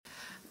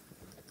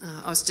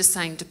I was just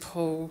saying to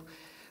Paul,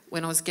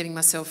 when I was getting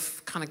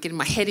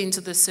my head into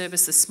the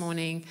service this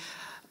morning,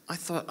 I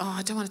thought,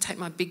 I don't want to take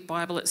my big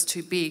Bible, it's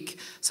too big.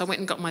 So I went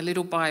and got my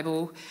little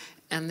Bible,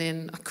 and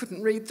then I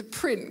couldn't read the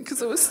print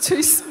because it was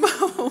too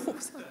small.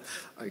 So,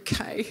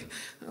 okay,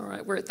 all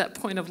right, we're at that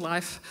point of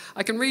life.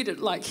 I can read it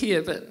like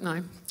here, but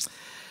no.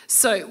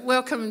 So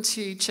welcome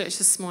to church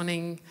this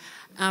morning.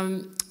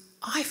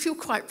 I feel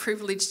quite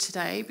privileged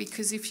today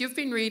because if you've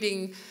been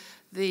reading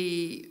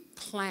the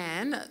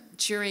plan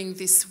during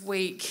this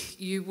week,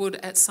 you would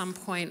at some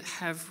point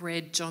have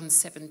read John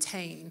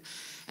 17,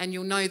 and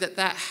you'll know that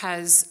that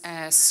has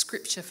a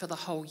scripture for the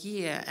whole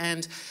year,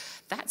 and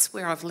that's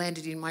where I've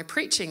landed in my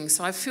preaching.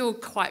 So I feel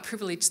quite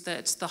privileged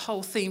that the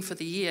whole theme for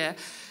the year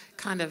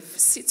kind of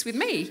sits with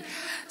me.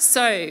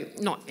 So,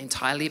 not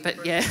entirely,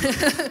 but yeah,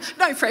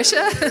 no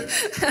pressure.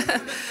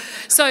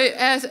 So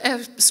our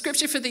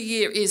scripture for the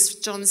year is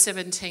John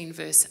 17,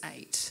 verse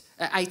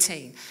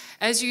 18.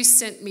 As you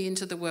sent me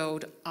into the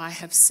world, I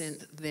have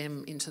sent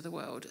them into the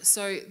world.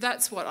 So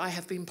that's what I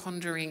have been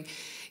pondering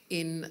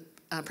in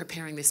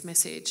preparing this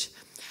message.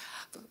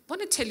 I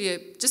want to tell you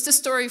just a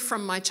story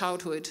from my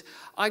childhood.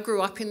 I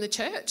grew up in the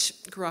church,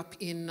 grew up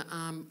in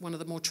one of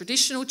the more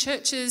traditional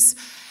churches,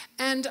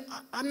 and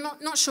I'm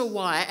not sure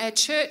why. Our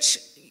church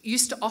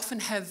used to often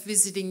have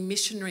visiting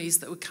missionaries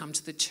that would come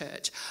to the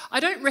church. I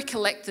don't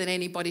recollect that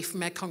anybody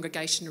from our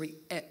congregation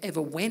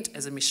ever went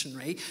as a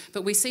missionary,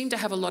 but we seem to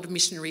have a lot of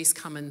missionaries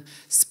come and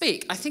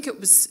speak. I think it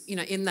was,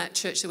 in that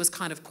church there was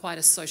kind of quite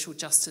a social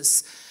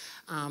justice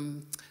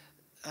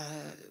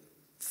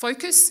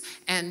focus,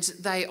 and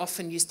they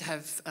often used to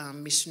have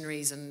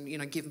missionaries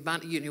and, give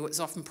money. It was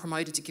often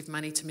promoted to give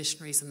money to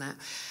missionaries and that.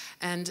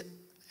 And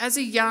as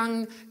a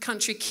young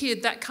country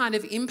kid, that kind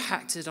of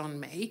impacted on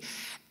me.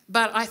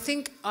 But I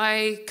think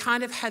I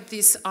kind of had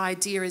this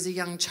idea as a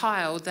young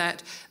child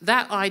that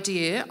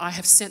idea, I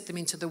have sent them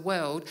into the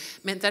world,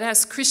 meant that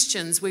as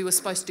Christians we were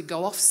supposed to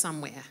go off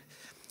somewhere.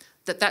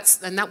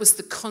 That was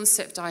the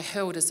concept I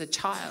held as a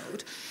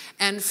child.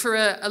 And for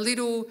a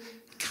little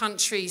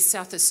country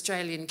South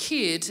Australian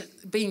kid,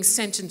 being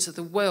sent into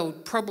the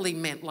world probably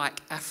meant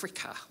like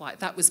Africa. Like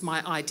that was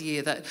my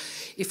idea, that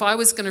if I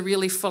was going to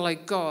really follow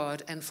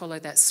God and follow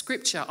that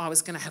scripture, I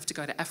was going to have to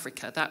go to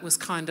Africa. That was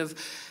kind of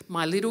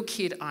my little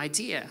kid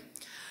idea.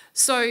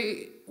 So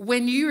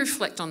when you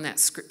reflect on that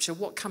scripture,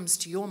 what comes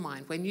to your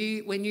mind? When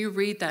you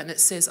read that and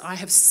it says, I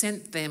have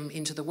sent them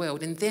into the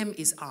world, and them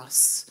is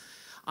us.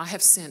 I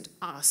have sent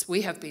us.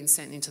 We have been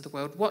sent into the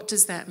world. What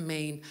does that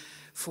mean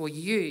for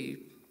you?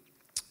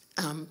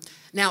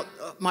 Now,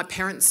 my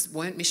parents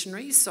weren't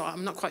missionaries, so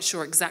I'm not quite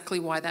sure exactly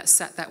why that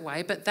sat that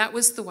way, but that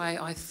was the way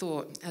I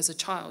thought as a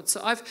child.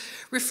 So I've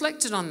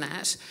reflected on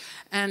that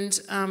and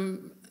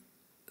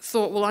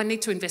thought, well, I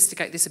need to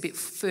investigate this a bit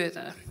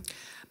further.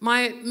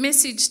 My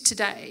message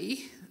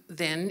today,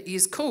 then,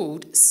 is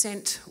called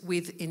Sent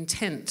with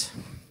Intent.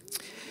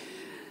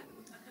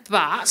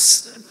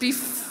 But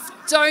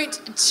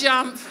don't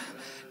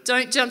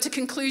jump to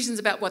conclusions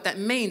about what that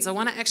means. I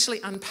want to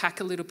actually unpack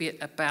a little bit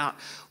about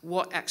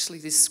what actually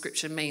this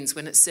scripture means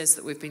when it says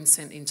that we've been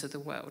sent into the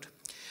world.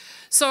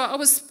 So I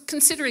was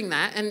considering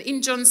that, and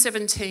in John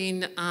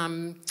 17,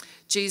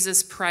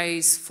 Jesus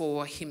prays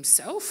for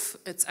himself.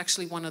 It's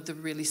actually one of the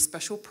really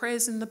special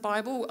prayers in the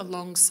Bible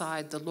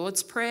alongside the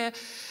Lord's Prayer.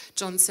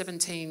 John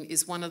 17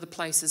 is one of the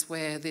places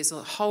where there's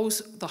the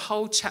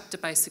whole chapter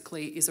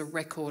basically is a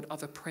record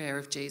of a prayer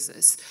of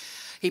Jesus.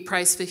 He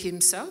prays for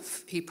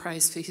himself, he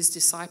prays for his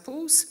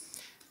disciples,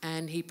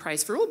 and he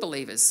prays for all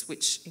believers,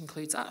 which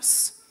includes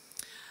us.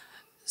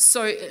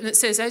 So, and it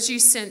says, as you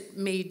sent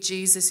me,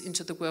 Jesus,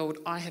 into the world,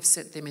 I have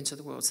sent them into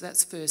the world. So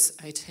that's verse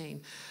 18.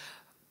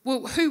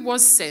 Well, who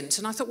was sent?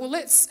 And I thought, well,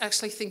 let's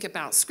actually think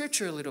about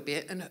scripture a little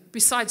bit. And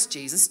besides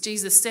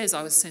Jesus says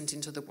I was sent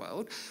into the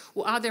world.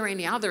 Well, are there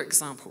any other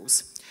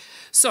examples?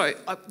 So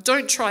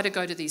don't try to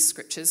go to these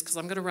scriptures because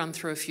I'm going to run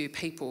through a few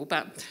people,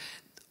 but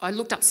I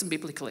looked up some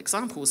biblical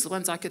examples, the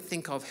ones I could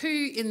think of.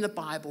 Who in the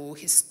Bible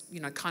has,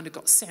 kind of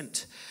got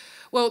sent?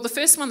 Well, the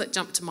first one that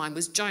jumped to mind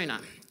was Jonah.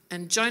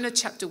 And Jonah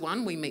chapter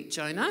 1, we meet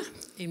Jonah.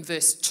 In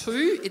verse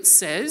 2, it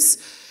says,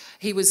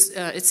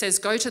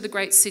 go to the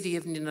great city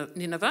of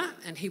Nineveh,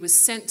 and he was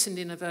sent to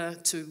Nineveh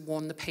to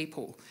warn the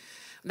people.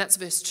 And that's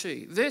verse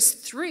 2. Verse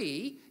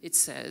 3, it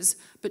says,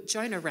 but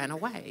Jonah ran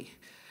away.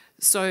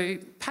 So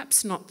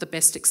perhaps not the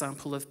best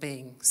example of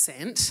being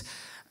sent,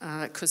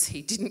 because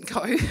he didn't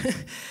go.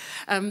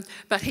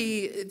 But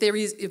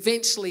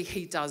eventually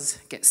he does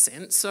get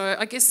sent. So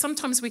I guess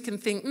sometimes we can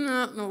think,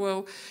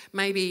 well,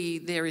 maybe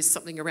there is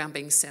something around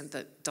being sent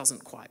that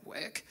doesn't quite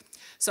work.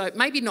 So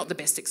maybe not the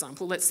best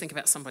example. Let's think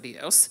about somebody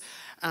else.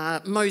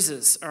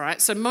 Moses, all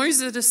right? So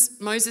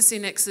Moses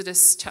in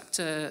Exodus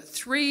chapter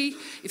 3,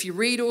 if you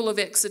read all of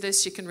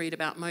Exodus, you can read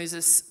about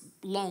Moses,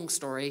 long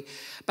story.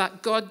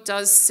 But God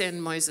does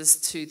send Moses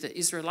to the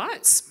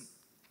Israelites.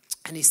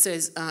 And he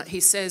says,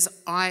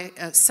 I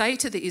say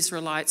to the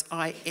Israelites,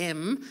 I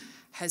am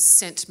has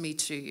sent me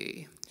to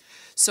you.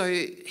 So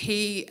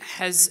he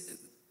has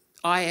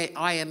I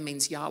am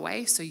means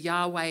Yahweh. So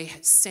Yahweh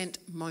sent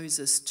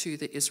Moses to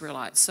the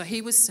Israelites. So he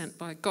was sent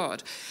by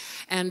God.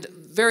 And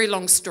very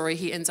long story,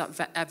 he ends up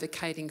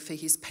advocating for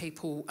his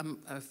people,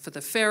 for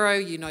the Pharaoh.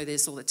 You know,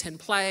 there's all the 10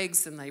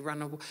 plagues, and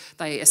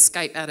they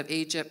escape out of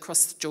Egypt,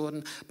 cross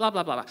Jordan, blah,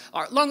 blah, blah, blah.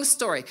 All right, long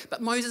story.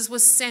 But Moses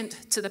was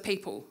sent to the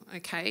people,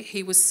 okay?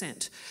 He was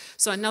sent.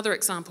 So another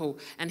example,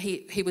 and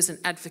he was an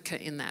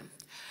advocate in that.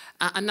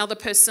 Another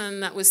person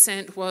that was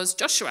sent was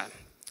Joshua.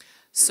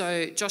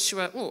 So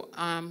Joshua,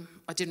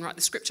 I didn't write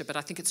the scripture, but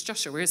I think it's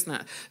Joshua, isn't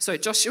it? So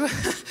Joshua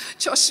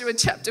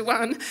chapter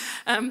 1.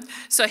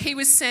 So he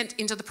was sent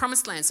into the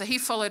promised land. So he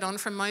followed on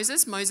from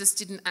Moses. Moses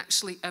didn't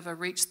actually ever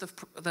reach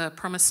the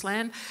promised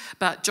land,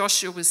 but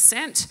Joshua was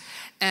sent.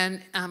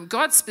 And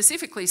God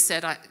specifically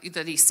said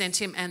that he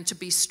sent him and to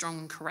be strong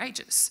and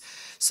courageous.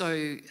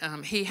 So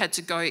he had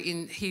to go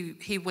in,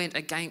 he went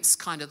against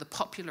kind of the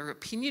popular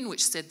opinion,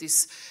 which said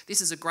this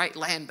is a great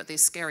land, but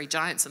there's scary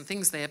giants and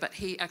things there. But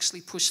he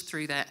actually pushed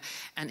through that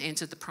and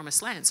entered the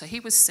promised land. So he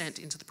was sent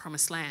into the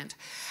promised land.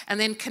 And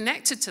then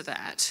connected to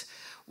that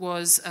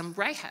was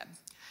Rahab.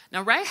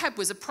 Now, Rahab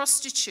was a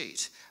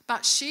prostitute,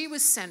 but she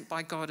was sent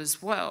by God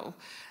as well.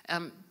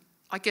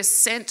 I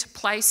guess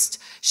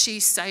placed, she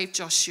saved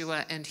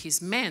Joshua and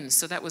his men.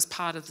 So that was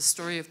part of the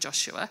story of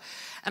Joshua.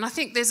 And I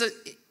think there's an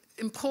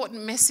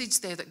important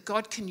message there that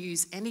God can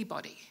use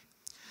anybody.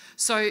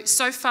 So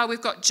far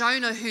we've got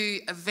Jonah, who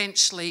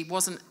eventually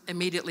wasn't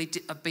immediately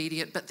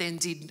obedient, but then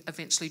did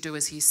eventually do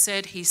as he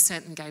said. He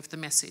sent and gave the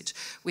message.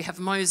 We have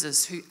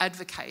Moses, who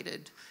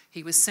advocated.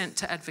 He was sent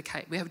to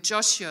advocate. We have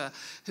Joshua,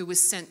 who was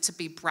sent to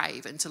be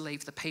brave and to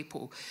leave the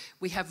people.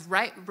 We have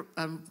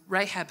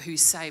Rahab, who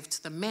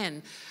saved the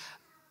men,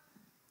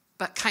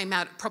 but came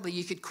out, probably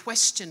you could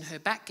question her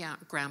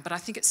background, but I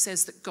think it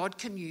says that God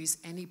can use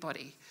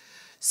anybody.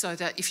 So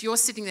that if you're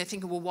sitting there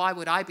thinking, well, why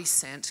would I be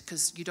sent?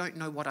 Because you don't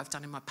know what I've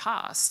done in my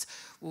past.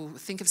 Well,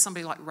 think of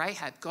somebody like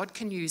Rahab. God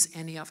can use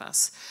any of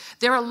us.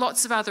 There are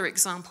lots of other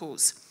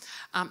examples.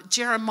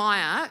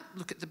 Jeremiah,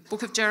 look at the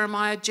book of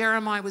Jeremiah.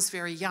 Jeremiah was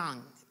very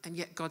young, and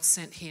yet God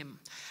sent him.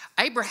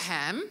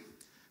 Abraham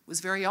was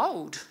very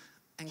old,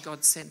 and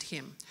God sent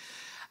him.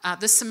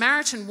 The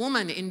Samaritan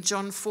woman in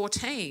John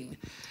 14,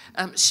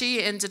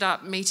 she ended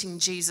up meeting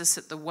Jesus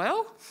at the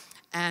well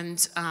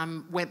and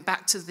went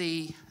back to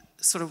the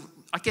sort of,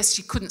 I guess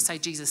you couldn't say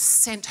Jesus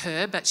sent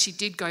her, but she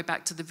did go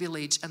back to the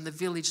village, and the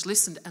village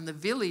listened, and the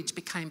village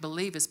became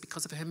believers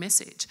because of her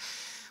message.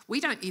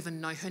 We don't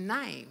even know her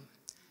name,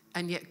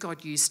 and yet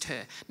God used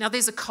her. Now,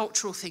 there's a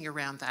cultural thing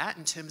around that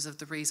in terms of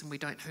the reason we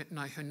don't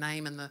know her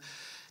name and the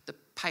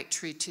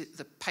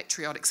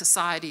patriotic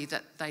society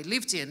that they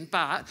lived in,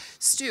 but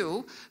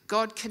still,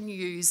 God can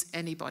use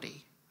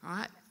anybody,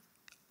 right?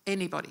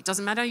 Anybody.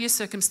 Doesn't matter your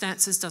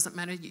circumstances, doesn't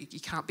matter, you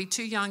can't be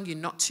too young, you're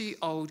not too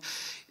old.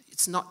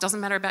 Doesn't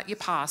matter about your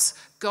past.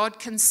 God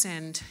can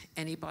send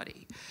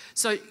anybody.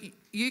 So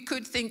you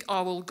could think,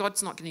 oh, well,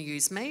 God's not going to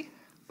use me.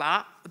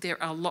 But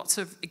there are lots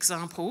of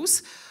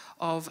examples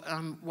of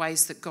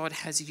ways that God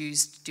has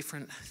used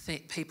different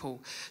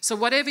people. So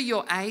whatever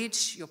your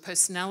age, your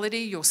personality,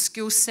 your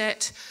skill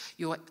set,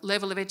 your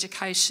level of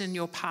education,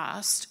 your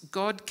past,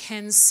 God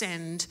can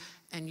send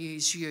and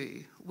use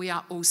you. We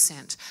are all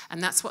sent.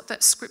 And that's what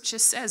that scripture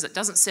says. It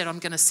doesn't say I'm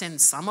going to send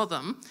some of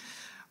them,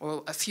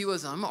 or a few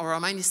of them, or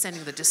I'm only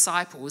sending the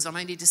disciples, I'm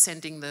only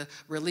sending the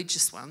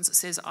religious ones. It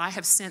says, I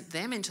have sent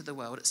them into the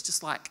world. It's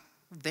just like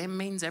them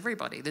means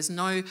everybody. There's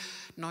no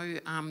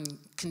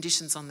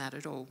conditions on that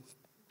at all.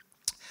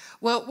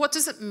 Well, what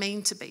does it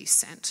mean to be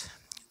sent?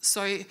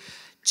 So in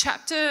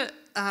chapter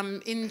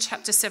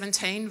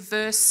 17,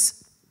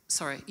 verse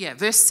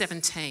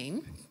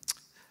 17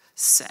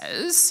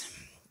 says,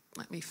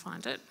 let me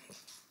find it.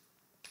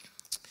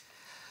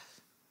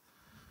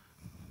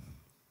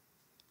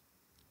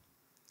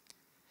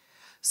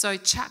 So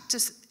chapter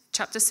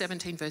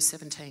 17, verse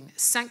 17,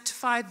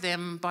 sanctify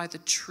them by the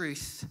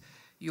truth.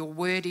 Your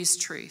word is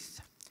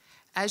truth.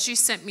 As you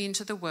sent me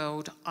into the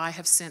world, I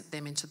have sent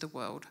them into the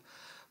world.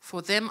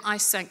 For them I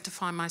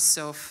sanctify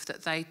myself,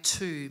 that they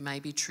too may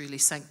be truly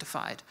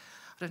sanctified.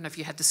 I don't know if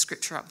you had the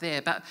scripture up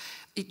there, but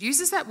it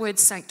uses that word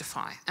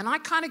sanctify. And I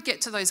kind of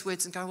get to those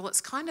words and go, well,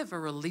 it's kind of a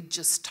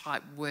religious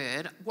type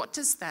word. What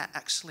does that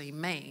actually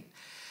mean?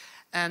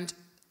 And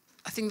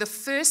I think the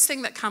first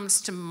thing that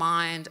comes to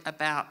mind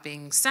about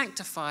being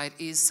sanctified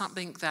is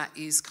something that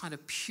is kind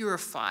of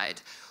purified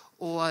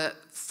or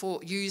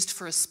used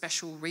for a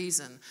special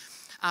reason.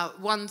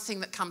 One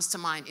thing that comes to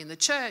mind in the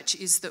church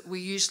is that we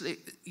usually,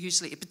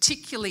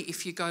 particularly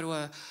if you go to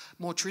a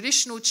more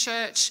traditional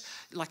church,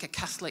 like a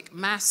Catholic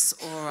mass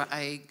or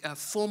a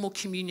formal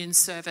communion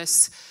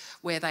service,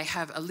 where they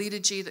have a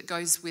liturgy that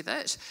goes with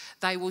it,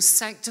 they will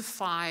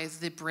sanctify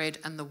the bread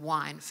and the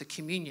wine for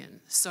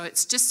communion. So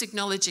it's just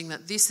acknowledging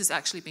that this has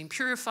actually been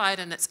purified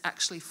and it's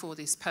actually for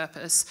this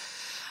purpose.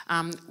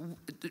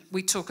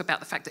 We talk about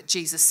the fact that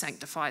Jesus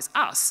sanctifies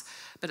us,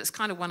 but it's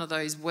kind of one of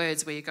those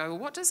words where you go, well,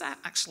 what does that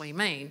actually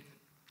mean?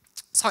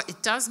 So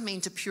it does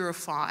mean to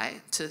purify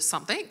to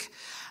something,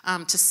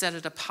 to set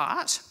it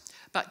apart.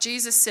 But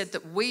Jesus said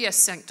that we are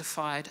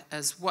sanctified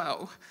as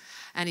well.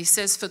 And he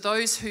says for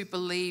those who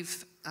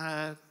believe,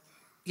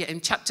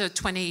 in chapter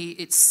 20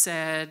 it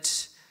said,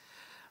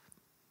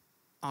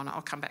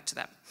 I'll come back to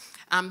that.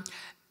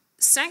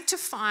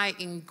 Sanctify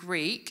in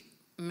Greek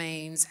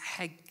means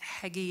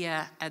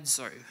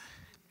hagiadzo.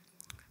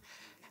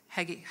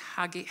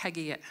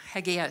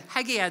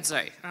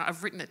 Hagiadzo.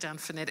 I've written it down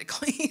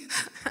phonetically.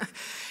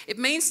 It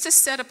means to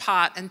set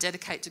apart and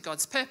dedicate to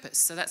God's purpose.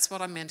 So that's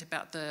what I meant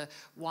about the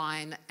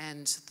wine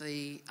and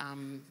the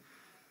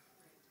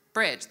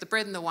bread. The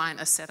bread and the wine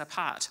are set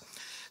apart.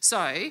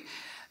 So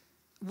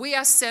we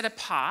are set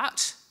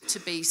apart to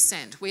be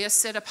sent. We are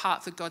set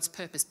apart for God's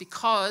purpose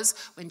because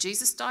when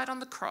Jesus died on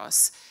the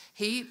cross,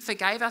 he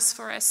forgave us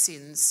for our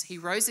sins. He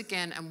rose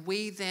again, and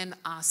we then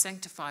are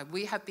sanctified.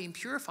 We have been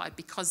purified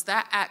because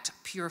that act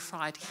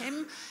purified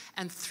him,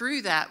 and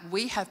through that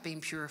we have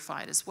been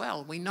purified as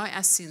well. We know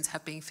our sins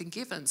have been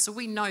forgiven, so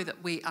we know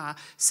that we are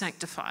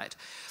sanctified.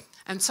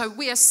 And so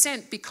we are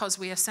sent because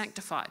we are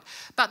sanctified.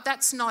 But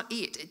that's not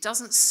it. It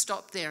doesn't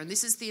stop there. And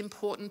this is the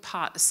important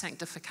part of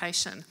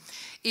sanctification,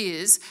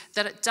 is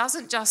that it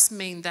doesn't just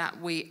mean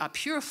that we are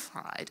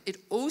purified. It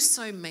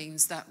also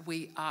means that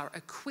we are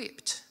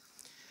equipped.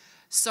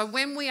 So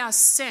when we are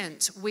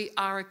sent, we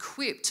are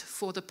equipped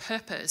for the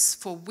purpose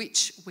for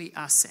which we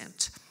are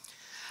sent.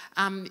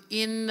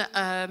 In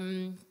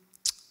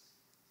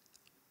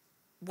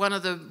one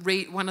of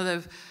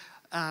the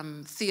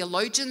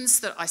theologians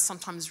that I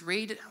sometimes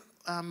read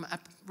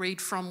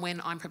from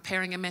when I'm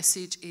preparing a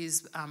message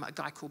is a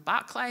guy called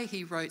Barclay.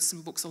 He wrote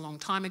some books a long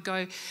time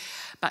ago,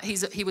 but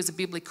he was a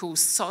biblical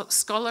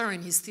scholar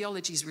and his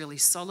theology is really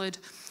solid.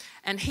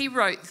 And he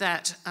wrote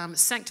that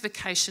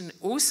sanctification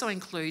also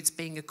includes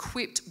being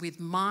equipped with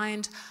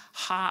mind,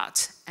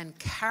 heart, and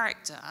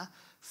character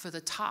for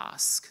the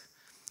task.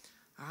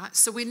 All right?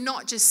 So we're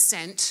not just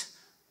sent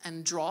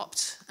and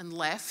dropped and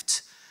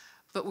left,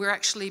 but we're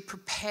actually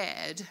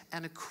prepared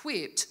and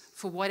equipped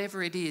for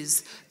whatever it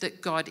is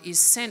that God is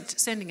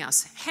sending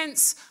us.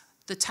 Hence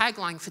the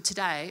tagline for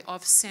today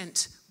of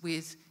sent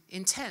with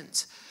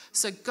intent.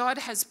 So God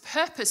has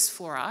purpose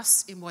for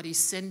us in what he's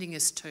sending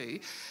us to,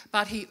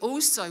 but he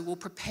also will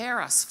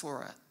prepare us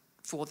for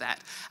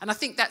that. And I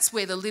think that's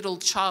where the little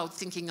child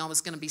thinking I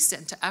was going to be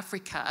sent to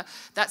Africa,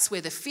 that's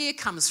where the fear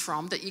comes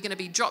from, that you're going to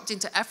be dropped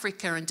into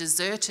Africa and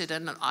deserted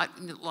and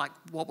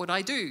what would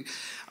I do?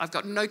 I've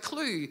got no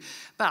clue.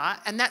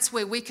 And that's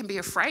where we can be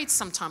afraid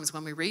sometimes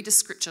when we read a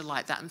scripture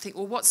like that and think,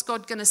 well, what's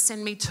God going to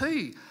send me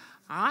to?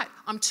 All right,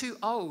 I'm too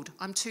old,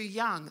 I'm too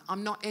young,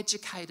 I'm not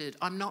educated,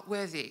 I'm not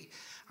worthy.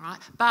 Right?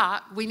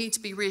 But we need to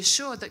be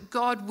reassured that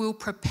God will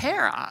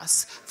prepare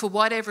us for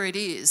whatever it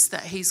is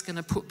that he's going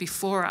to put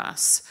before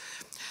us.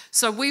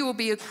 So we will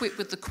be equipped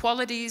with the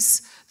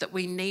qualities that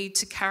we need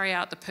to carry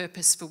out the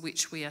purpose for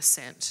which we are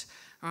sent.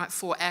 Right?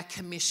 For our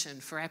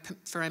commission, for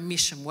our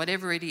mission,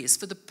 whatever it is,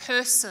 for the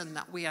person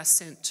that we are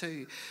sent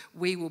to,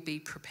 we will be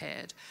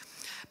prepared.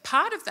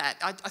 Part of that,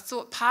 I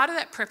thought part of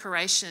that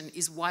preparation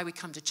is why we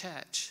come to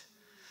church.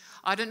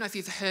 I don't know if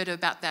you've heard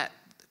about that,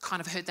 kind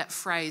of heard that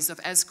phrase of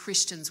as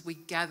Christians we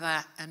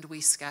gather and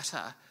we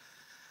scatter.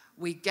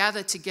 We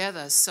gather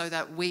together so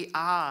that we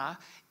are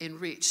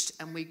enriched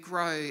and we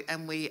grow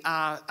and we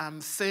are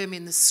firm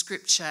in the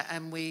scripture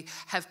and we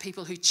have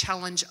people who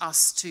challenge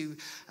us to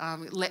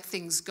let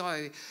things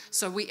go.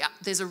 So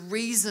there's a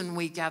reason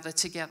we gather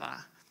together.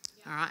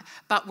 All right,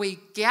 but we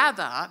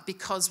gather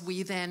because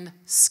we then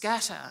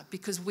scatter,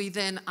 because we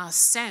then are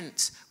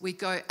sent. We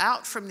go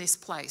out from this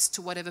place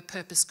to whatever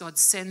purpose God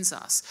sends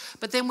us.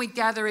 But then we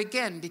gather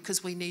again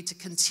because we need to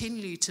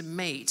continue to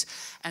meet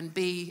and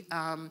be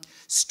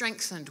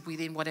strengthened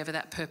within whatever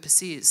that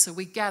purpose is. So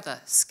we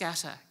gather,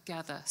 scatter,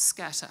 gather,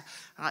 scatter.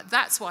 All right,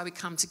 that's why we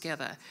come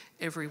together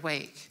every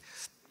week.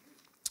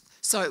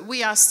 So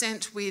we are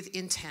sent with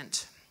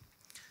intent.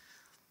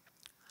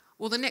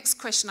 Well, the next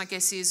question, I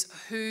guess, is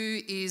who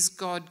is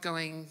God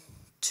going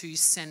to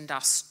send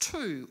us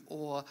to,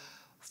 or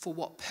for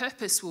what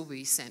purpose will we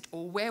be sent,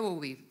 or where will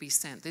we be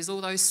sent? There's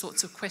all those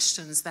sorts of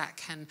questions that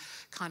can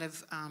kind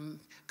of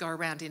go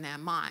around in our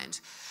mind.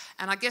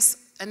 And I guess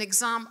an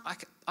example,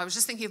 I was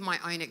just thinking of my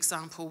own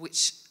example,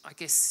 which I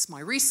guess is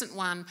my recent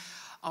one,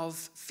 of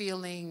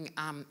feeling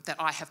that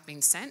I have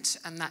been sent,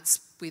 and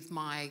that's with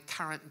my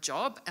current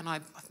job. And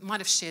I might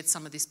have shared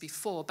some of this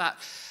before, but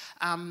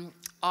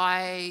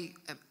I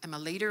am a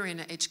leader in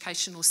an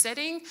educational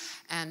setting,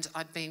 and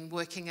I'd been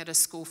working at a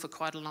school for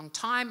quite a long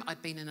time.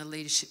 I'd been in a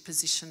leadership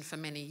position for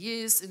many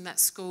years in that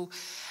school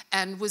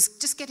and was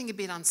just getting a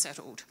bit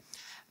unsettled.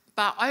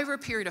 But over a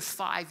period of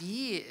 5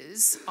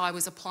 years, I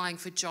was applying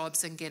for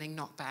jobs and getting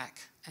knocked back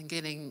and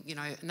getting,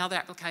 another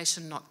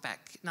application knocked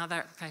back,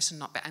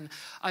 and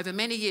over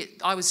many years,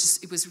 I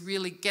was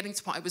really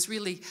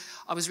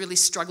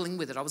struggling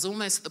with it. I was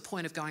almost at the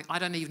point of going, I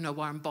don't even know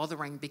why I'm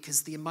bothering,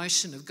 because the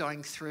emotion of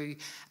going through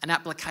an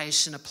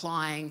application,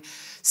 applying,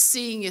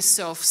 seeing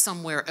yourself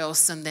somewhere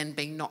else and then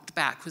being knocked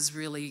back was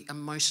really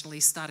emotionally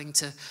starting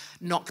to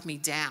knock me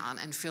down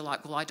and feel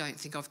like, well, I don't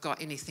think I've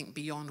got anything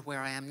beyond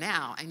where I am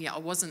now. And yet I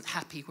wasn't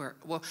happy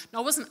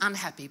I wasn't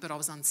unhappy, but I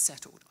was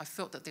unsettled. I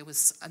felt that there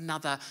was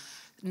another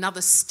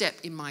step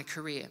in my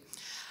career.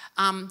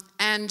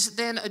 And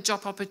then a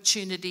job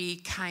opportunity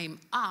came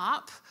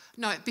up.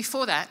 No,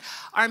 before that,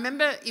 I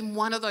remember in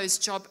one of those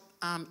job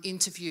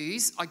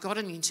interviews, I got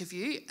an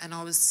interview, and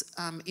I was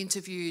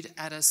interviewed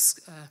at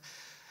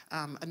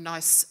a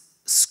nice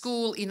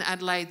school in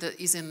Adelaide that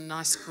is in a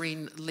nice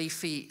green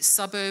leafy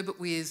suburb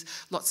with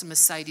lots of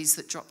Mercedes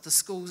that drop the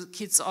school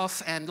kids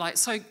off, and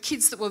so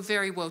kids that were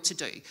very well to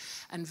do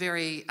and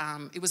very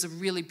it was a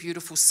really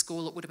beautiful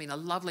school. It would have been a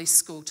lovely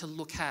school to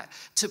look at,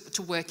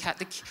 to work at.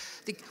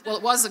 Well,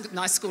 it was a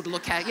nice school to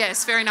look at,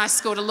 yes, very nice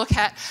school to look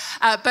at,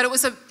 but it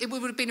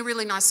would have been a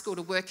really nice school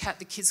to work at.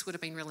 The kids would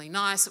have been really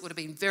nice. It would have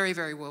been very,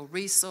 very well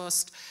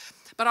resourced.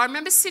 But I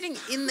remember sitting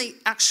in the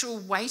actual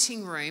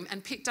waiting room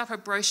and picked up a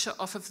brochure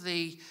off of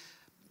the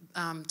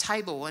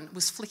table and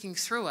was flicking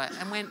through it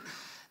and went,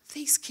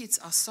 these kids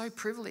are so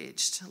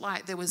privileged.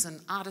 Like, there was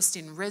an artist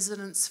in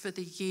residence for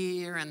the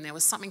year, and there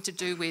was something to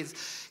do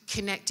with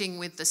connecting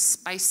with the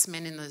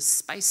spacemen in the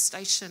space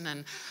station,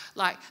 and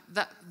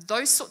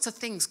those sorts of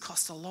things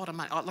cost a lot of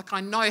money. Like,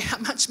 I know how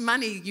much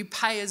money you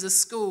pay as a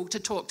school to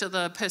talk to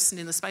the person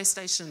in the space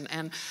station,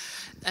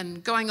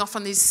 and going off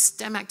on these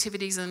STEM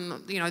activities,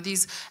 and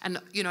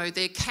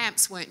their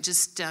camps weren't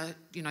just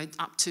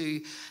up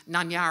to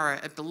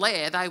Nanyara at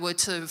Belair. They were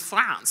to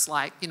France.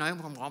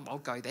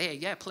 I'll go there,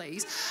 yeah,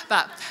 please.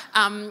 But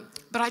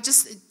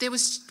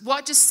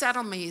what just sat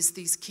on me is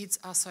these kids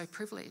are so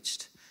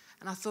privileged.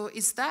 And I thought,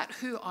 is that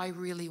who I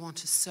really want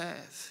to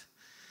serve?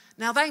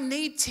 Now, they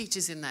need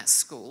teachers in that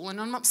school, and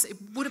it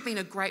would have been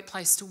a great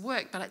place to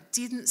work, but it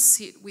didn't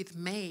sit with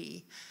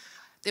me.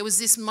 There was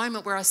this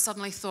moment where I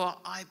suddenly thought,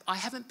 I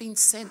haven't been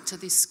sent to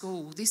this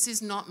school. This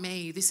is not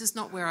me. This is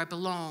not where I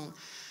belong.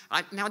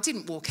 Now, I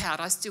didn't walk out.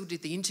 I still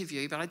did the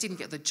interview, but I didn't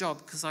get the job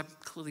because I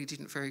clearly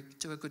didn't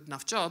do a good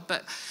enough job.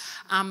 But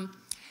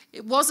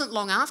it wasn't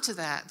long after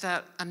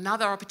that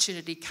another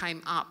opportunity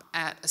came up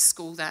at a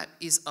school that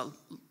is a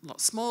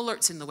lot smaller.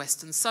 It's in the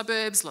western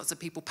suburbs. Lots of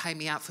people pay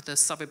me out for the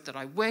suburb that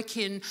I work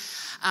in.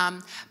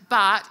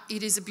 But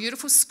it is a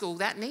beautiful school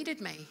that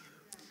needed me.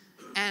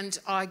 And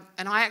I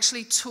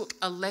actually took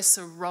a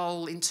lesser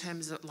role in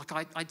terms of,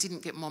 I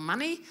didn't get more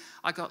money.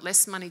 I got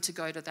less money to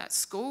go to that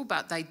school,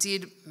 but they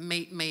did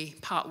meet me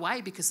part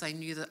way because they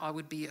knew that I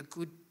would be a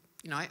good,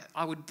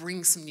 I would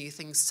bring some new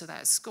things to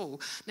that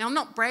school. Now, I'm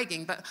not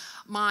bragging, but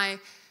my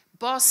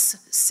boss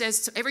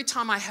says, every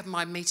time I have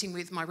my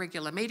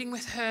regular meeting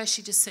with her,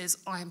 she just says,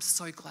 I am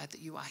so glad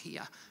that you are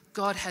here.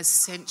 God has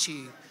sent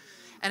you.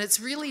 And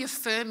it's really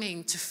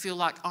affirming to feel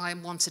like I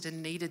am wanted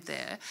and needed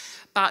there,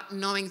 but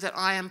knowing that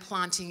I am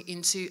planting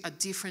into a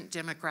different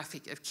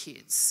demographic of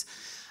kids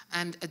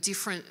and a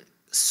different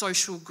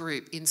social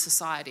group in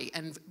society,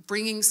 and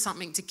bringing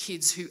something to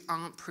kids who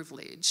aren't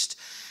privileged,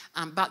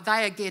 but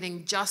they are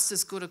getting just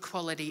as good a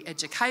quality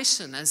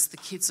education as the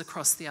kids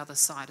across the other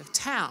side of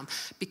town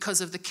because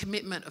of the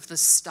commitment of the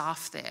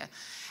staff there.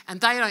 And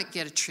they don't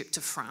get a trip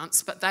to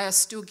France, but they are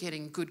still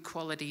getting good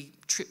quality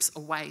trips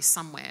away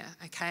somewhere,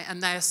 okay?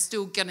 And they are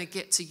still going to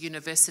get to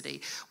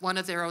university. One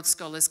of their old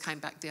scholars came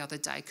back the other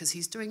day because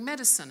he's doing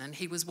medicine, and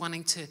he was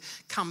wanting to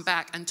come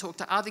back and talk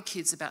to other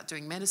kids about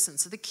doing medicine.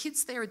 So the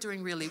kids there are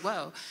doing really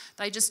well.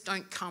 They just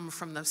don't come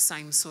from the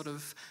same sort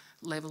of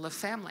level of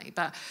family.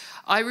 But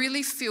I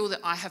really feel that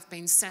I have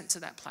been sent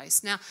to that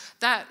place. Now,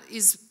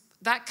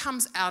 that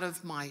comes out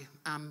of my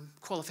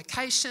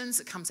qualifications,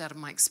 it comes out of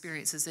my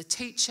experience as a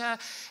teacher,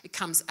 it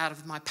comes out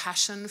of my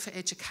passion for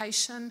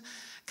education,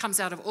 it comes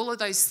out of all of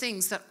those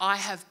things that I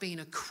have been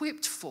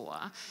equipped for,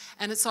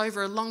 and it's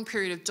over a long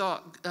period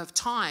of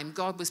time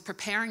God was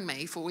preparing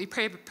me for. He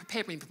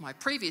prepared me for my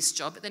previous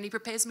job, but then he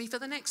prepares me for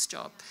the next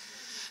job.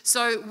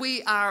 So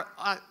we are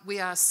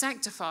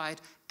sanctified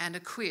and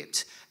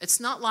equipped. It's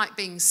not like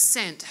being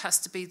sent has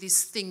to be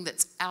this thing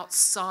that's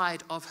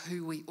outside of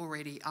who we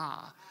already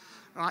are.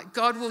 Right?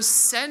 God will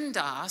send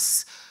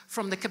us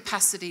from the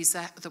capacities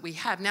that we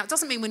have. Now, it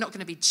doesn't mean we're not going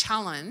to be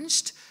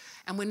challenged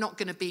and we're not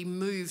going to be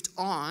moved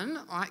on.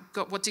 Right?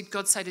 What did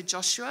God say to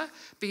Joshua?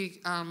 Be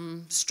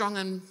strong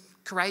and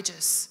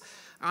courageous.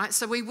 Right?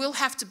 So we will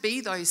have to be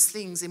those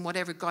things in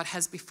whatever God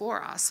has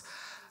before us,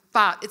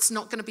 but it's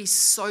not going to be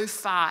so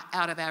far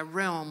out of our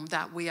realm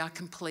that we are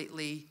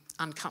completely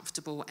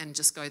uncomfortable and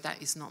just go,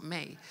 that is not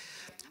me.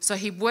 So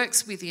he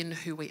works within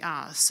who we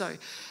are. So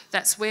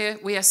that's where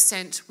we are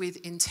sent with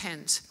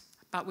intent,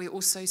 but we're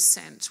also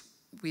sent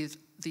with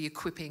the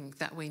equipping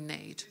that we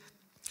need.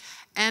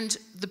 And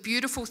the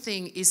beautiful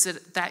thing is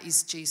that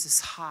is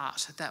Jesus'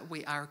 heart, that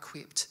we are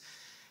equipped.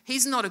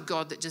 He's not a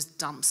God that just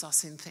dumps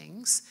us in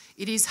things.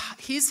 It is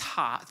his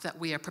heart that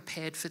we are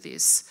prepared for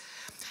this.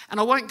 And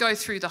I won't go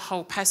through the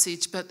whole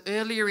passage, but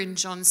earlier in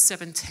John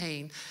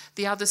 17,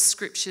 the other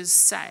scriptures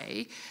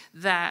say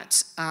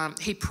that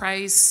he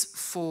prays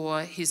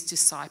for his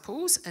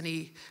disciples and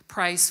he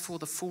prays for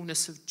the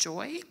fullness of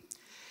joy.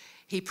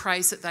 He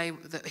prays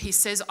that he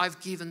says,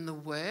 I've given the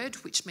word,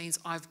 which means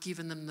I've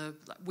given them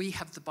we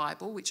have the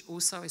Bible, which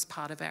also is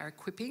part of our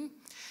equipping.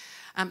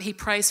 He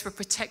prays for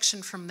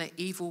protection from the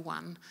evil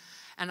one.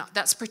 And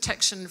that's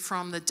protection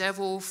from the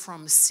devil,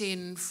 from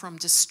sin, from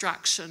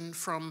destruction,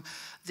 from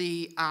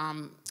the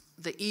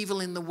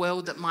evil in the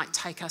world that might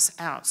take us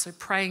out. So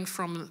pray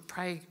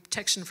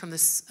protection from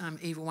this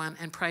evil one,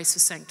 and prays for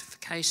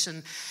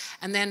sanctification.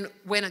 And then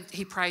when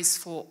he prays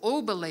for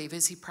all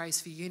believers, he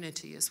prays for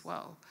unity as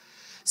well.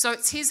 So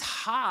it's his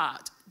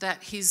heart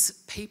that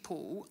his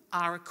people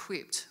are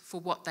equipped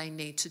for what they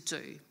need to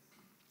do.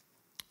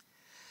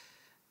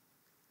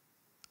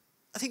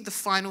 I think the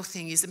final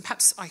thing is, and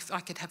perhaps I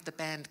could have the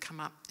band come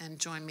up and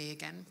join me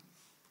again.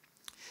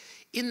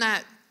 In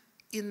that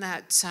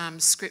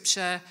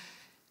scripture,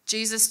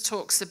 Jesus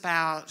talks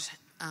about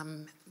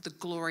the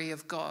glory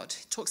of God.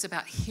 He talks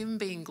about him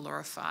being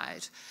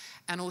glorified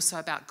and also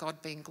about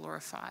God being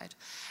glorified.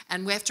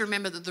 And we have to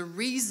remember that the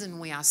reason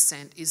we are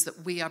sent is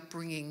that we are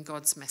bringing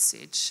God's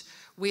message.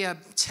 We are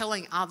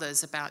telling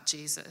others about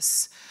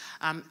Jesus.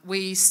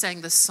 We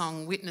sang the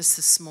song Witness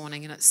this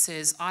morning, and it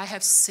says, I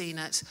have seen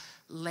it,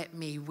 let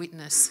me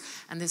witness.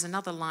 And there's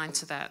another line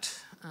to that.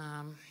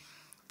 I'm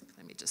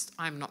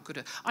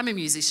a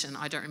musician,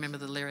 I don't remember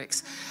the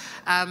lyrics.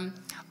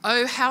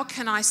 Oh, how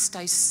can I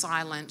stay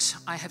silent?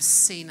 I have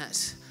seen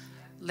it,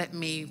 let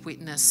me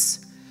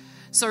witness.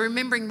 So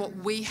remembering what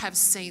we have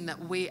seen, that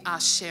we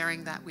are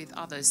sharing that with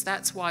others.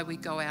 That's why we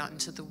go out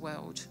into the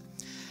world.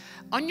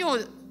 On your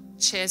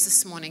chairs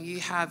this morning, you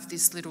have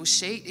this little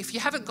sheet. If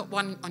you haven't got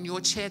one on your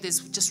chair,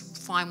 just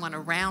find one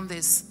around.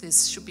 There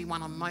should be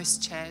one on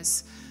most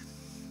chairs.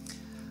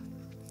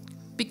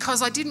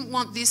 Because I didn't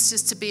want this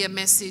just to be a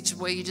message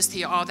where you just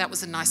hear, oh, that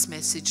was a nice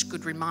message,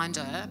 good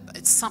reminder.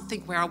 It's something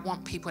where I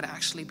want people to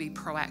actually be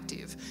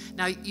proactive.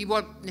 Now, you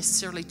won't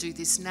necessarily do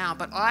this now,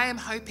 but I am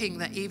hoping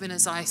that even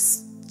as I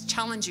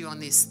challenge you on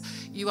this,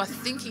 you are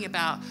thinking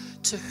about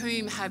to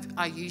whom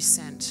are you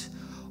sent,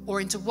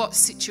 or into what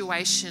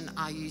situation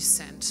are you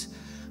sent,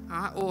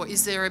 right? Or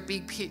is there a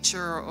big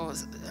picture or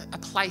a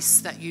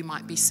place that you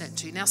might be sent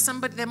to? Now,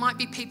 there might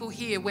be people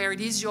here where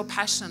it is your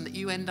passion that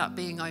you end up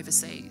being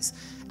overseas,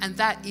 and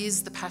that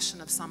is the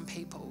passion of some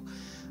people,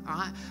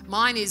 right?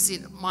 Mine is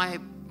in my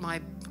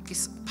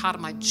part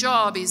of my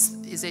job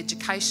is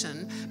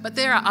education, but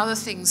there are other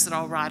things that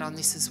I'll write on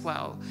this as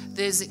well.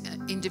 There's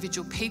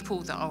individual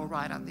people that I'll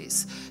write on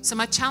this. So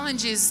my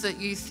challenge is that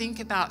you think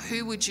about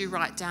who would you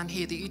write down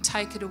here, that you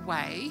take it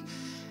away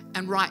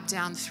and write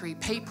down 3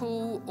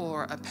 people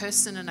or a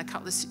person in a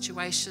couple of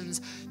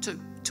situations to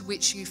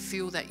which you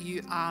feel that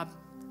you are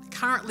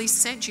currently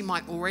sent. You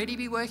might already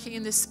be working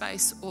in this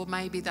space, or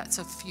maybe that's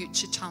a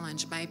future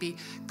challenge. Maybe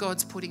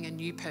God's putting a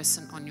new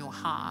person on your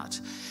heart.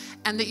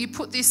 And that you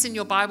put this in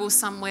your Bible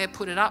somewhere,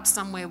 put it up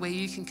somewhere where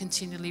you can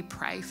continually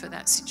pray for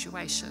that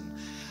situation.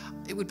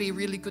 It would be a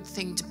really good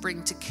thing to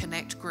bring to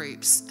connect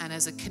groups, and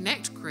as a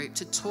connect group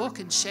to talk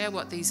and share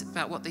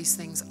about what these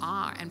things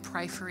are and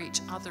pray for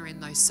each other in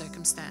those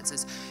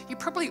circumstances. You're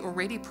probably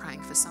already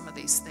praying for some of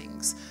these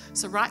things,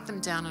 so write them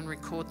down and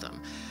record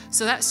them.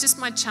 So that's just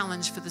my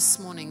challenge for this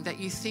morning, that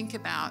you think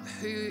about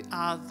who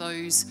are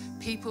those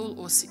people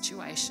or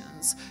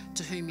situations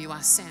to whom you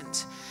are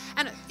sent.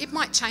 And it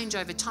might change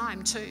over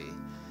time too,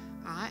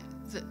 right?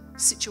 The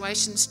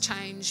situations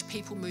change,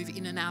 people move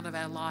in and out of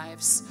our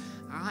lives.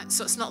 All right,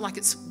 so it's not like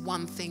it's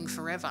one thing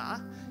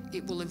forever.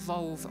 It will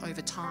evolve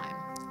over time.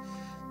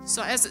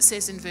 So as it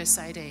says in verse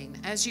 18,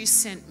 as you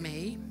sent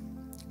me,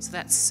 so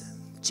that's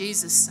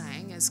Jesus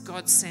saying, as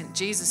God sent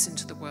Jesus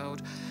into the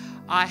world,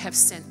 I have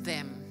sent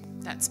them.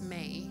 That's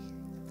me,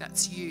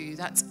 that's you,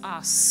 that's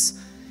us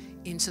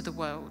into the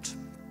world.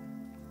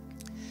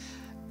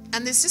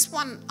 And there's just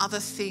one other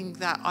thing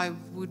that I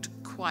would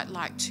quite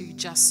like to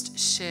just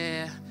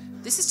share.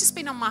 This has just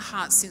been on my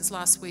heart since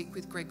last week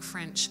with Greg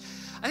French.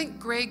 I think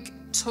Greg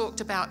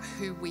talked about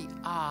who we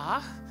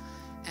are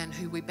and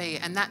who we be,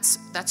 and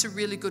that's a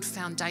really good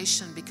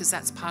foundation, because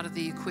that's part of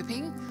the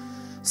equipping.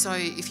 So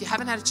if you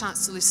haven't had a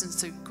chance to listen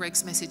to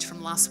Greg's message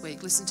from last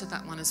week, listen to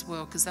that one as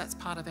well, because that's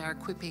part of our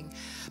equipping.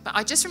 But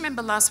I just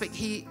remember last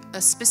week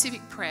a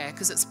specific prayer,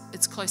 because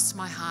it's close to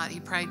my heart.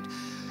 He prayed,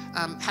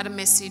 had a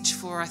message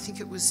for, I think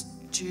it was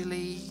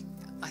Julie,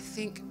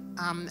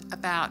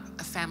 about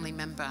a family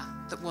member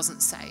that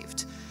wasn't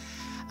saved.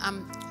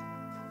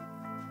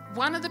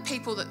 One of the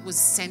people that was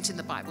sent in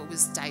the Bible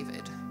was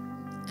David.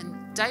 And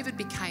David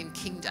became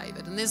King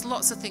David. And there's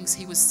lots of things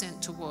he was sent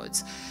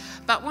towards.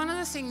 But one of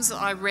the things that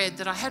I read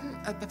that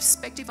a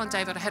perspective on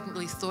David I hadn't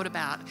really thought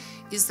about,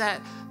 is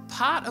that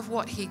part of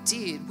what he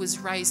did was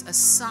raise a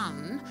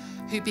son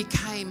who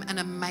became an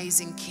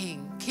amazing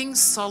king. King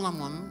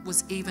Solomon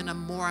was even a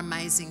more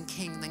amazing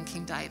king than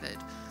King David.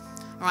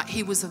 Right?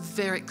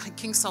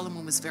 King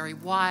Solomon was very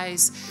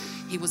wise.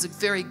 He was a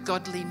very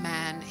godly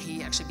man.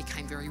 He actually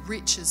became very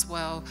rich as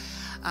well.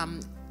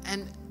 And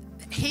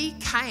he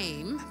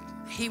became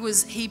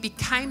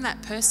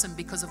that person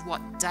because of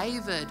what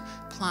David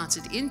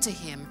planted into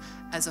him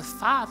as a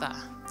father.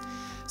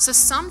 So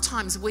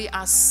sometimes we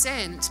are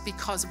sent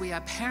because we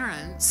are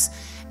parents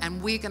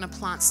and we're going to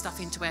plant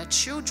stuff into our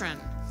children.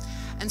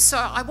 And so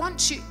I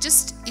want you,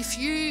 just if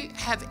you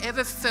have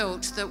ever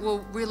felt that,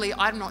 well, really,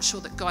 I'm not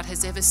sure that God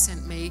has ever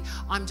sent me,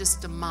 I'm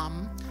just a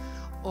mum,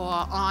 or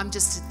I'm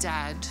just a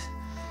dad,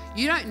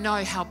 you don't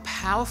know how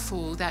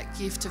powerful that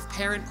gift of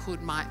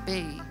parenthood might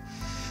be.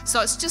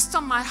 So it's just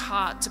on my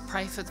heart to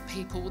pray for the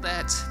people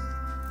that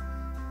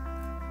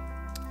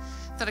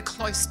are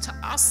close to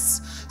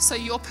us. So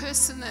your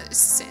person that is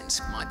sent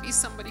might be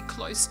somebody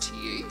close to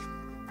you.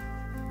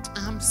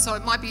 So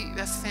it might be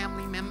a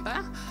family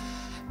member,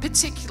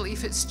 particularly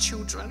if it's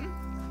children.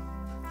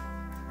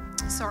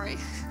 Sorry,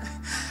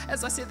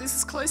 as I said, this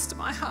is close to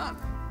my heart.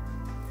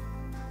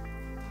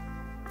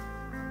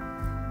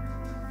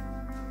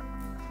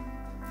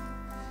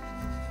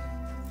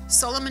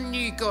 Solomon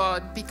knew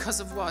God because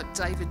of what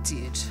David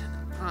did.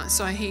 Right,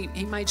 so he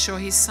made sure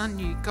his son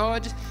knew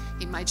God.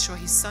 He made sure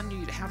his son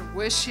knew how to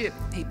worship.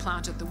 He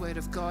planted the word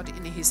of God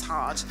in his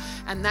heart.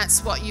 And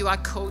that's what you are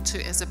called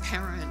to as a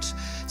parent.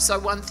 So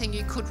one thing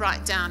you could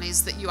write down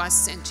is that you are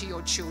sent to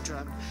your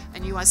children,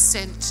 and you are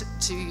sent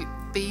to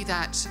be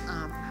that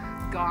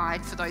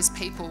guide for those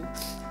people.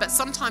 But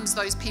sometimes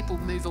those people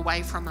move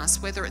away from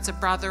us, whether it's a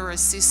brother, a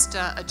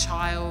sister, a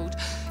child.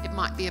 It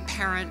might be a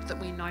parent that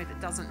we know that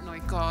doesn't know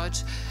God.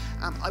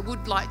 I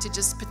would like to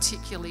just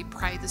particularly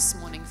pray this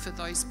morning for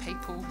those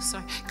people.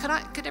 So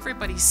could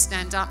everybody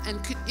stand up, and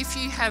if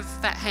you have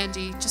that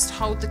handy, just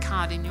hold the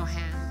card in your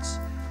hand.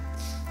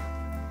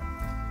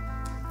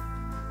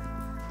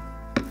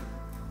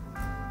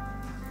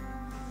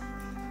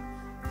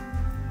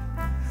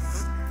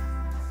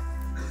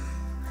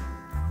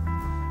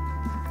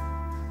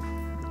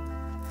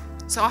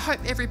 So I hope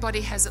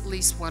everybody has at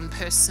least one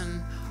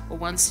person or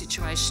one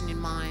situation in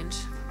mind.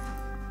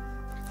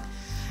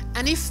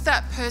 And if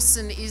that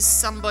person is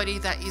somebody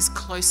that is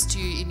close to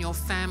you in your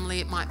family,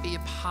 it might be a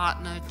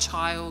partner,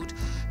 child,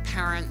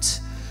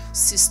 parent,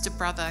 sister,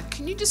 brother,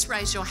 can you just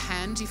raise your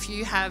hand if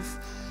you have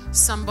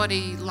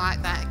somebody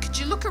like that? Could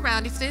you look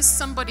around? If there's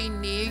somebody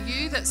near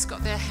you that's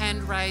got their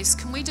hand raised,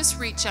 can we just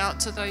reach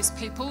out to those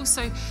people?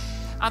 So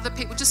other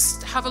people,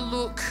 just have a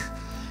look.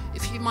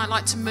 If you might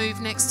like to move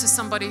next to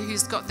somebody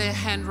who's got their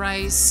hand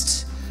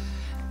raised.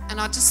 And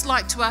I'd just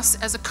like to us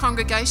as a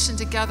congregation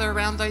to gather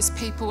around those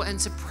people and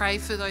to pray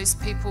for those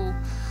people.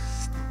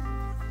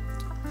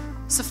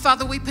 So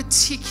Father, we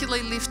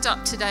particularly lift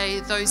up today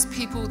those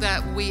people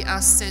that we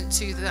are sent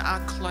to that are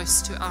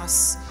close to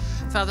us.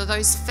 Father,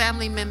 those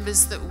family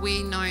members that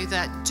we know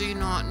that do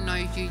not know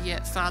you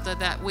yet, Father,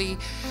 that we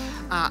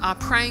are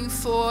praying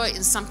for.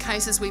 In some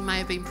cases, we may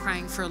have been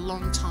praying for a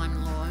long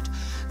time, Lord.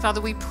 Father,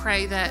 we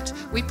pray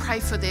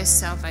for their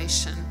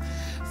salvation.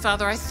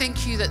 Father, I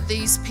thank you that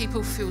these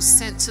people feel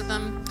sent to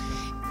them.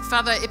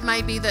 Father, it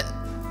may be that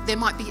there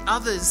might be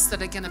others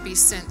that are going to be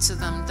sent to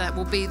them that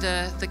will be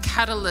the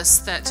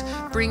catalyst that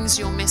brings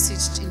your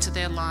message into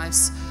their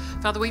lives.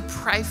 Father, we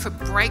pray for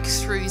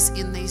breakthroughs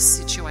in these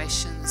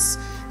situations.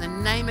 In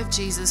the name of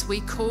Jesus,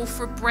 we call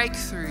for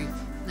breakthrough.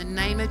 In the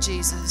name of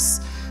Jesus.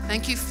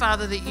 Thank you,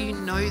 Father, that you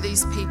know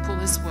these people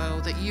as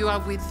well, that you are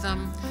with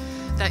them,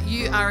 that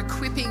you are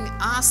equipping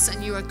us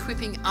and you are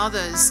equipping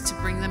others to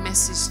bring the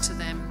message to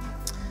them.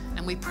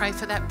 And we pray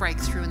for that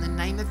breakthrough in the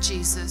name of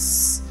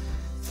Jesus.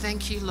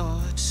 Thank you,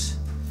 Lord.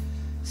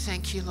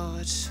 Thank you,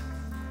 Lord.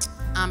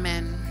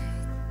 Amen.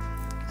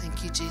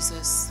 Thank you,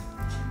 Jesus.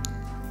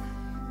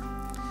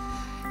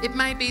 It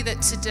may be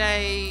that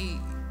today,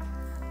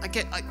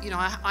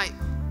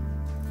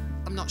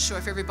 I'm not sure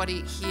if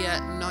everybody here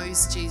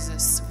knows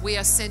Jesus. We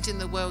are sent in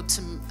the world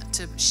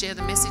to share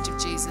the message of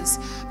Jesus,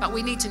 but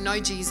we need to know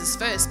Jesus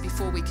first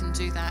before we can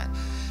do that.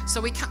 So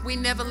we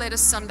never let a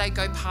Sunday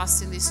go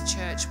past in this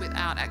church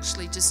without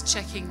actually just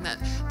checking that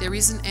there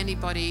isn't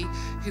anybody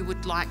who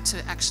would like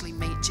to actually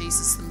meet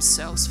Jesus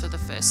themselves for the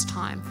first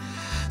time.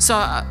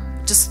 So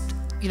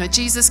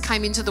Jesus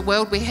came into the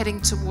world. We're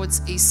heading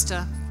towards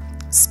Easter,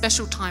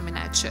 special time in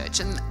our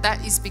church, and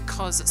that is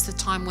because it's the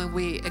time when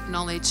we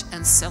acknowledge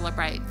and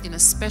celebrate in a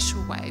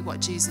special way what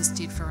Jesus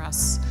did for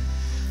us,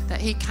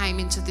 that he came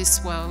into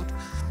this world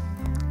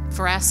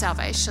for our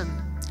salvation.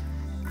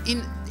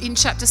 In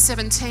chapter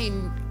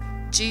 17,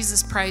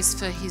 Jesus prays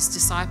for his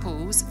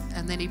disciples,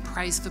 and then he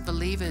prays for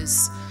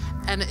believers,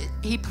 and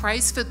he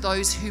prays for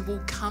those who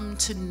will come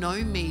to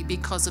know me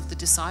because of the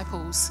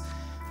disciples.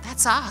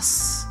 That's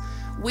us.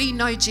 We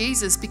know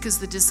Jesus because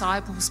the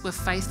disciples were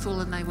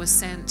faithful and they were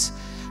sent.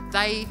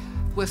 They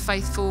were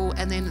faithful,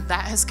 and then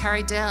that has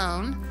carried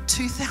down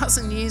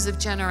 2,000 years of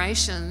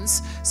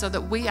generations so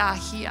that we are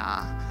here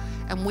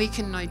and we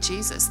can know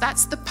Jesus.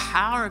 That's the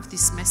power of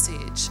this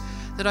message,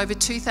 that over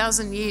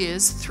 2,000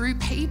 years through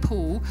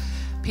people,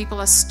 people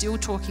are still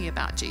talking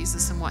about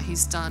Jesus and what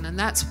he's done, and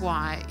that's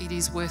why it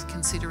is worth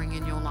considering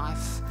in your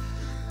life.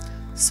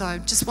 So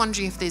just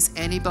wondering if there's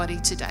anybody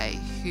today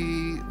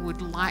who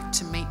would like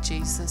to meet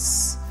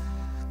Jesus.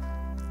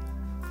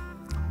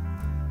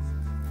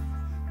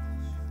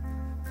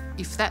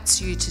 If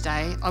that's you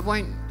today,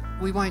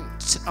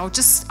 I'll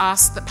just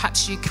ask that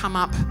perhaps you come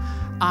up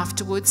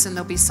afterwards and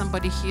there'll be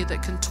somebody here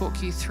that can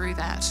talk you through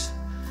that.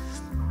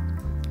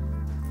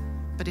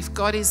 But if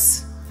God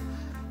is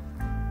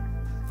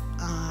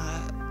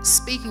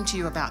speaking to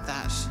you about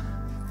that,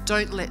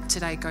 don't let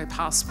today go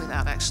past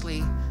without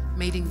actually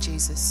meeting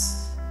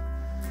Jesus.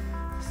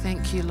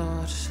 Thank you,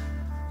 Lord.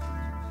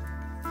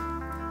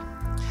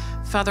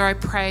 Father, I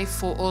pray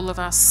for all of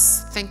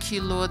us. Thank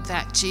you, Lord,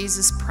 that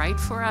Jesus prayed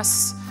for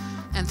us,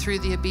 and through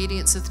the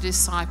obedience of the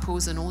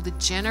disciples and all the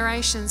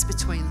generations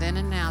between then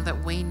and now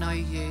that we know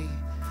you.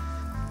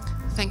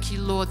 Thank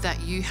you, Lord,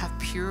 that you have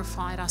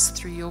purified us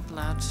through your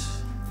blood.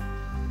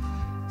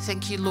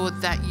 Thank you, Lord,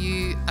 that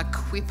you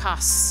equip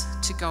us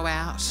to go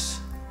out.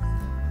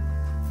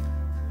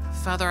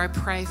 Father, I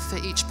pray for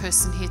each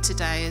person here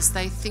today as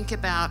they think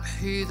about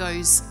who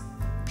those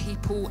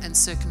people and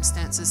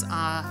circumstances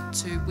are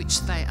to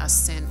which they are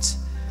sent,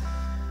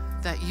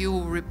 that you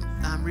will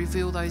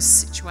reveal those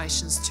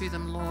situations to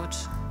them, Lord.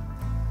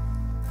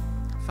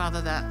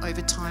 Father, that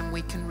over time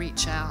we can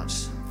reach out,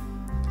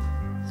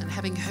 and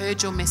having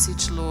heard your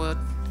message, Lord,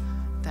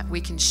 that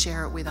we can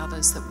share it with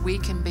others, that we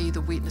can be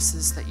the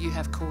witnesses that you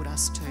have called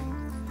us to.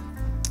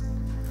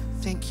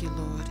 Thank you,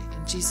 Lord.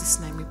 In Jesus'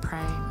 name we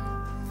pray.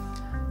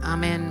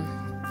 Amen.